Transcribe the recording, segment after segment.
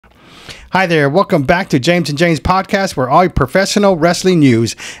Hi there, welcome back to James and James Podcast, where all your professional wrestling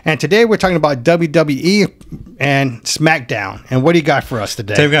news. And today we're talking about WWE and SmackDown. And what do you got for us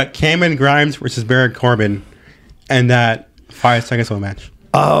today? So we've got Cameron Grimes versus Baron Corbin, and that 5 seconds of a match.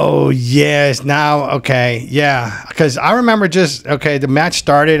 Oh, yes. Now, okay. Yeah. Because I remember the match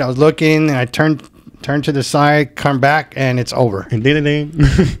started. I was looking, and I turned to the side, come back, and it's over. And ding.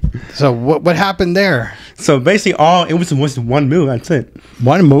 So what happened there? So basically, it was one move. That's it.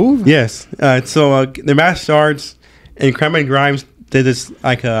 One move? Yes. So the match starts, and Cameron Grimes did this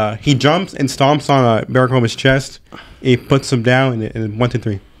he jumps and stomps on Baron Corbin's chest. He puts him down, and 1, 2,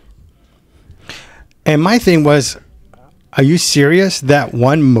 3. And my thing was, are you serious? That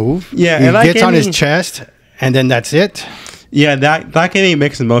one move? Yeah. He gets on his chest, and then that's it? Yeah, that gave me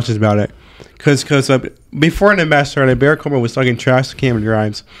mixed emotions about it. Because before the match started, Baron Corbin was talking trash to Cameron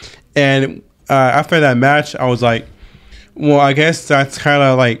Grimes. And after that match, I was like, well, I guess that's kind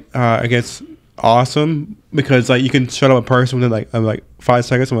of awesome. Because you can shut up a person within like 5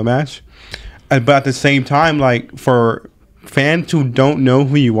 seconds of a match. But at the same time, for fans who don't know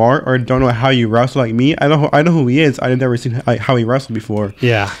who you are or don't know how you wrestle like me, I know who he is. I've never seen how he wrestled before.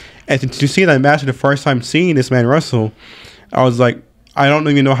 Yeah. And to see that match the first time seeing this man wrestle, I was like, I don't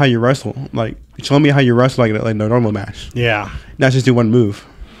even know how you wrestle. Show me how you wrestle like a normal match. Yeah. Not just do one move.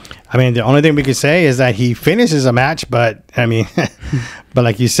 I mean, the only thing we could say is that he finishes a match, but I mean, but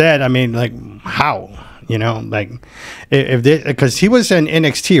like you said, I mean, how? You know, because he was in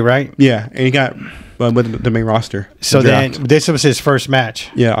NXT, right? Yeah, and he got with the main roster. So then this was his first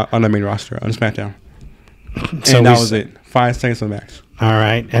match. Yeah, on the main roster on SmackDown. So and that was it. 5 seconds of the match. All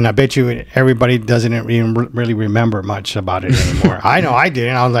right, and I bet you everybody doesn't even really remember much about it anymore. I know I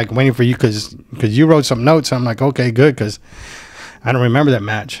didn't. I was waiting for you because you wrote some notes. I'm like, okay, good, because I don't remember that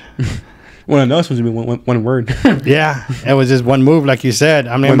match. One of those was one word. Yeah, it was just one move, like you said.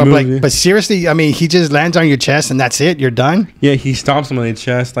 I mean, but seriously, I mean, he just lands on your chest and that's it. You're done. Yeah, he stomps him on the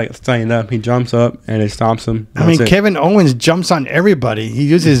chest, standing up. He jumps up and it stomps him. I mean, Kevin Owens jumps on everybody. He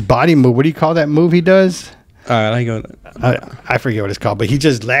uses his body move. What do you call that move he does? I forget what it's called, but he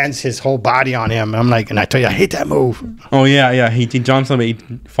just lands his whole body on him. I'm like, and I tell you, I hate that move. Oh yeah. He jumps on him,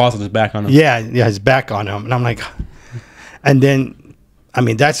 he falls with his back on him. Yeah, his back on him, and I'm like, and then, I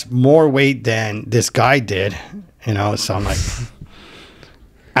mean, that's more weight than this guy did, you know. So I'm like,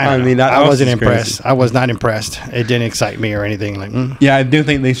 I wasn't impressed. Crazy. I was not impressed. It didn't excite me or anything. Yeah, I do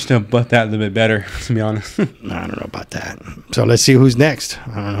think they should have buffed that a little bit better, to be honest. I don't know about that. So let's see who's next.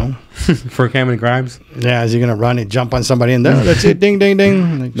 I don't know. For Cameron Grimes? Yeah, is he going to run and jump on somebody and that's it, ding, ding,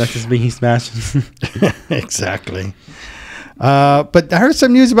 ding. That's just being smashed. Exactly. But I heard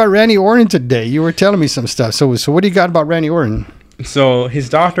some news about Randy Orton today. You were telling me some stuff. So what do you got about Randy Orton? So his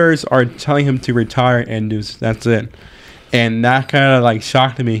doctors are telling him to retire and that's it. And that kind of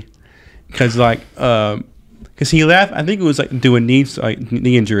shocked me because he left. I think it was due a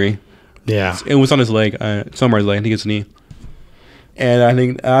knee injury. Yeah, it was on his leg, somewhere his leg. I think it's knee.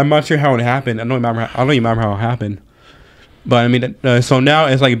 And I'm not sure how it happened. I don't even remember how it happened. But I mean, so now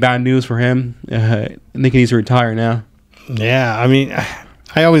it's bad news for him. I think he needs to retire now. Yeah, I mean,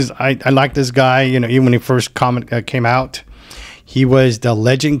 I like this guy. You know, even when he first came out, he was the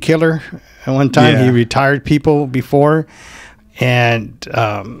legend killer. At one time, He retired people before, and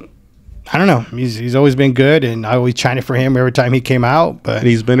I don't know. He's always been good, and I always chanted for him every time he came out. But and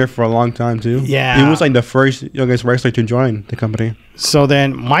he's been there for a long time too. Yeah, he was the first youngest wrestler to join the company. So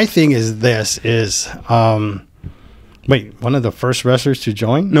then, my thing is wait, one of the first wrestlers to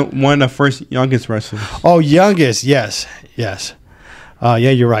join? No, one of the first youngest wrestlers. Oh, youngest, yes. Yeah,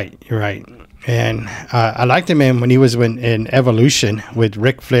 you're right. And I liked him when he was in Evolution with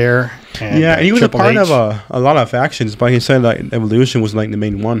Ric Flair. And he was Triple a part H. of a lot of factions, but he said Evolution was the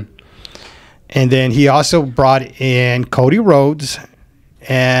main one. And then he also brought in Cody Rhodes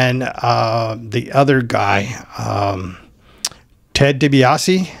and the other guy, Ted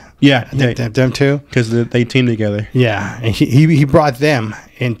DiBiase. Yeah, them two, because they teamed together. Yeah, and he brought them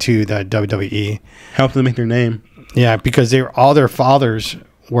into the WWE, helped them make their name. Yeah, because all their fathers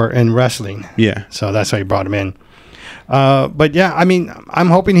were in wrestling. Yeah. So that's why he brought him in. But yeah, I mean, I'm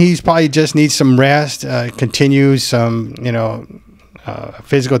hoping he's probably just needs some rest, continue some,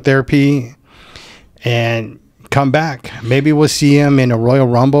 physical therapy and come back. Maybe we'll see him in a Royal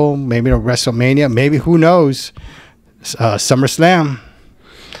Rumble, maybe a WrestleMania, maybe, who knows, SummerSlam.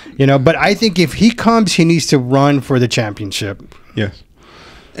 But I think if he comes, he needs to run for the championship. Yes.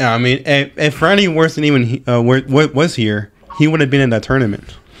 Yeah, I mean, if Randy wasn't even was here, he would have been in that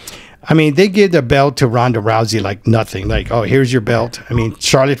tournament. I mean, they give the belt to Ronda Rousey like nothing. Like, oh, here's your belt. I mean,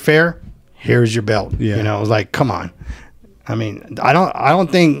 Charlotte Flair, here's your belt. Yeah. Come on. I mean, I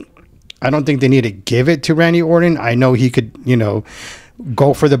don't think I don't think they need to give it to Randy Orton. I know he could, you know,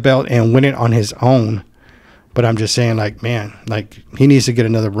 go for the belt and win it on his own. But I'm just saying, like, man, like, he needs to get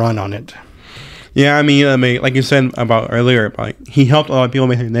another run on it. Yeah, I mean, like you said about earlier, like, he helped a lot of people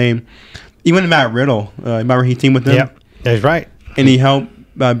make his name. Even Matt Riddle, remember he teamed with him? Yeah, that's right. And he helped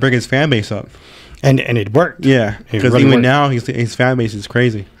bring his fan base up. And it worked. Yeah, because really even now, his fan base is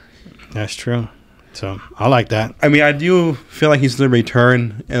crazy. That's true. So, I like that. I mean, I do feel like he's going to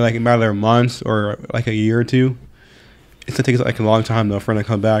return in, like, a matter of months or, like, a year or two. It's going to take, like, a long time, though, for him to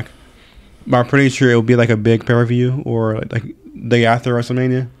come back. But I'm pretty sure it will be, like, a big pay-per-view or, like, day after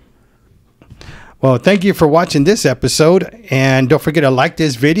WrestleMania. Well, thank you for watching this episode. And don't forget to like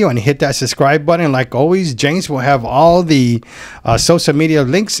this video and hit that subscribe button. Like always, James will have all the social media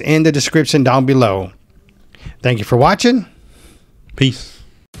links in the description down below. Thank you for watching. Peace.